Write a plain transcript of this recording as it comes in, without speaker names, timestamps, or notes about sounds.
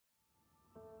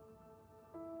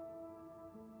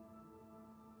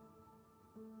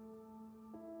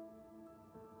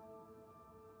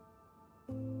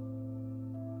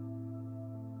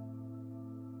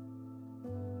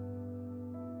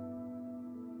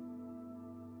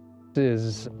This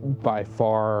is by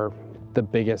far the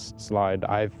biggest slide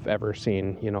I've ever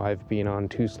seen. You know, I've been on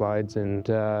 2 slides and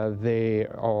they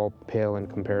all pale in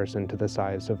comparison to the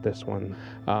size of this one.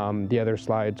 The other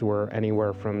slides were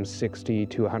anywhere from 60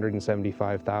 to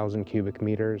 175,000 cubic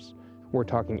meters. We're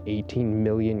talking 18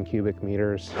 million cubic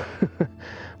meters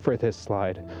for this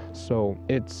slide. So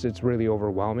it's really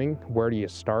overwhelming. Where do you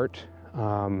start?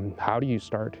 How do you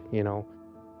start, you know?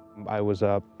 I was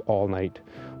up all night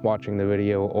watching the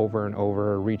video over and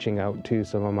over, reaching out to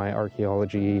some of my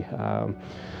archaeology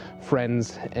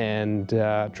friends and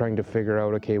trying to figure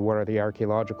out, okay, what are the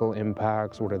archaeological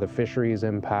impacts? What are the fisheries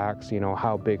impacts? You know,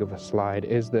 how big of a slide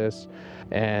is this?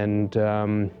 And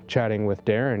chatting with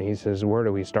Darren, he says, where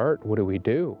do we start? What do we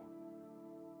do?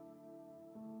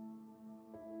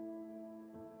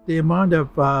 The amount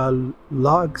of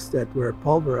logs that were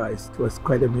pulverized was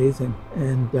quite amazing.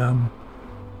 And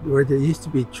where there used to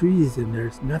be trees and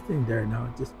there's nothing there now,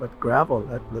 just but gravel,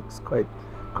 that looks quite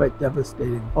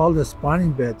devastating. All the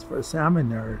spawning beds for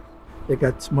salmon they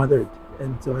got smothered,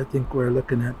 and so I think we're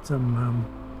looking at some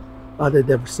other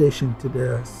devastation to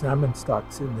the salmon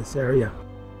stocks in this area.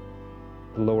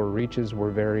 The lower reaches were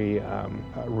very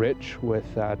rich with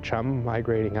chum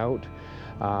migrating out.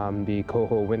 The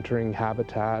coho wintering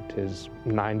habitat is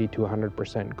 90 to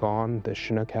 100% gone. The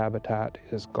Chinook habitat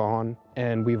is gone.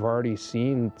 And we've already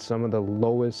seen some of the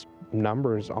lowest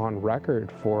numbers on record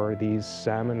for these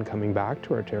salmon coming back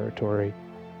to our territory.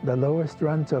 The lowest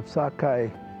runs of sockeye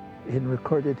in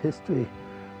recorded history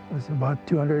was about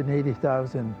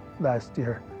 280,000 last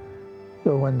year.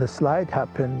 So when the slide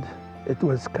happened, it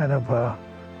was kind of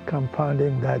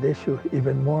compounding that issue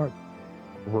even more.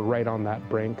 We're right on that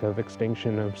brink of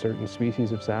extinction of certain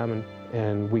species of salmon,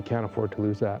 and we can't afford to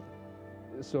lose that.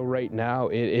 So right now,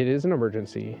 it is an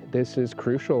emergency. This is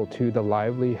crucial to the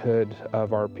livelihood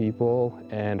of our people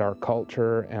and our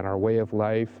culture and our way of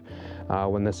life.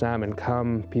 When the salmon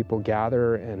come, people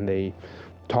gather and they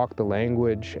talk the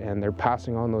language and they're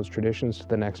passing on those traditions to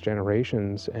the next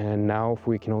generations. And now if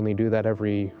we can only do that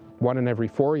one in every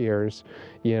 4 years,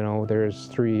 you know, there's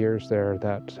 3 years there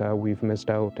that we've missed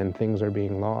out and things are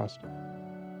being lost.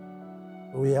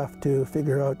 We have to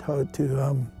figure out how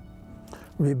to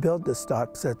rebuild the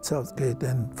stocks at Southgate,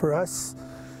 and for us,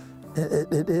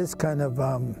 it is kind of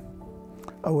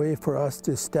a way for us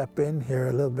to step in here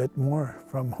a little bit more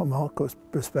from Homalco's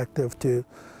perspective to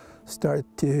start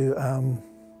to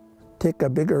take a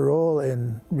bigger role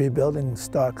in rebuilding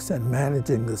stocks and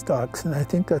managing the stocks, and I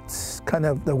think that's kind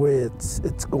of the way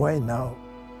it's going now.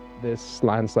 This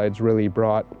landslide's really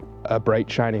brought a bright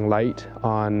shining light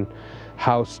on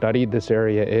how studied this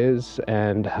area is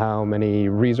and how many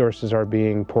resources are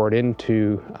being poured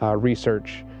into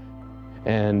research.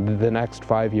 And the next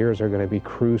 5 years are going to be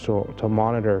crucial to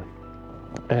monitor.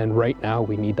 And right now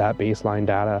we need that baseline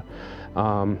data.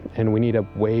 And we need a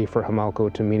way for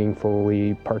Homalco to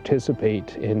meaningfully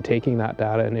participate in taking that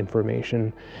data and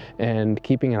information and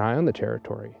keeping an eye on the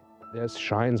territory. This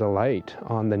shines a light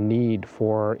on the need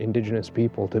for Indigenous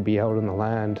people to be out in the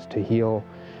land, to heal,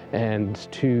 and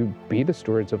to be the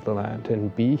stewards of the land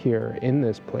and be here in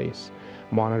this place,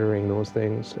 monitoring those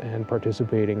things and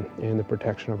participating in the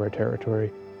protection of our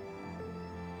territory.